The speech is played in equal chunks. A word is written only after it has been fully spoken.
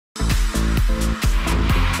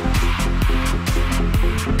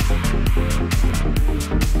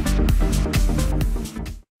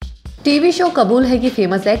TV show कबूल है की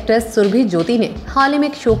फेमस एक्ट्रेस सुरभि ज्योति ने हाल ही में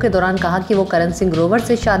एक शो के दौरान कहा कि वो करण सिंह ग्रोवर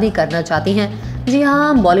से शादी करना चाहती हैं। जी हाँ,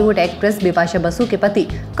 हम बॉलीवुड एक्ट्रेस बिपाशा बसु के पति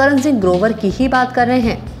करण सिंह ग्रोवर की ही बात कर रहे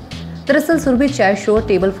हैं। दरअसल Surabhi chat show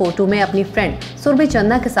table photo में अपनी फ्रेंड सुरभि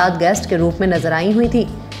चंदा के साथ गेस्ट के रूप में नजर आई हुई थी।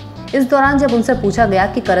 इस दौरान जब उनसे पूछा गया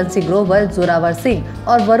कि करण सिंह ग्रोवर, जोरावर सिंह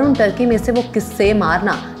और वरुण टर्की में से वो किससे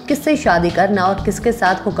मारना, किससे शादी करना और किसके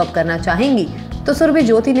साथ हुकअप करना चाहेंगी, तो सुरभि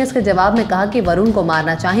ज्योति ने इसके जवाब में कहा कि वरुण को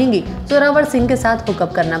मारना चाहेंगी, जोरावर सिंह के साथ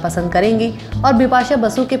हुकअप करना पसंद करेंगी और बिपाशा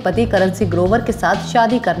बसु के पति करण सिंह ग्रोवर के साथ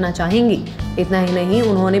शादी करना चाहेंगी। इतना ही नहीं,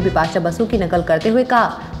 उन्होंने बिपाशा बसु की नकल करते हुए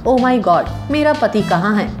कहा, ओह माय गॉड, मेरा पति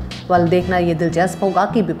कहाँ है। वाल देखना ये दिलचस्प होगा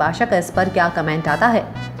कि बिपाशा का इस पर क्या कमेंट आता है।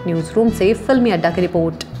 न्यूज रूम से फिल्मी अड्डा की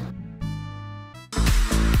रिपोर्ट।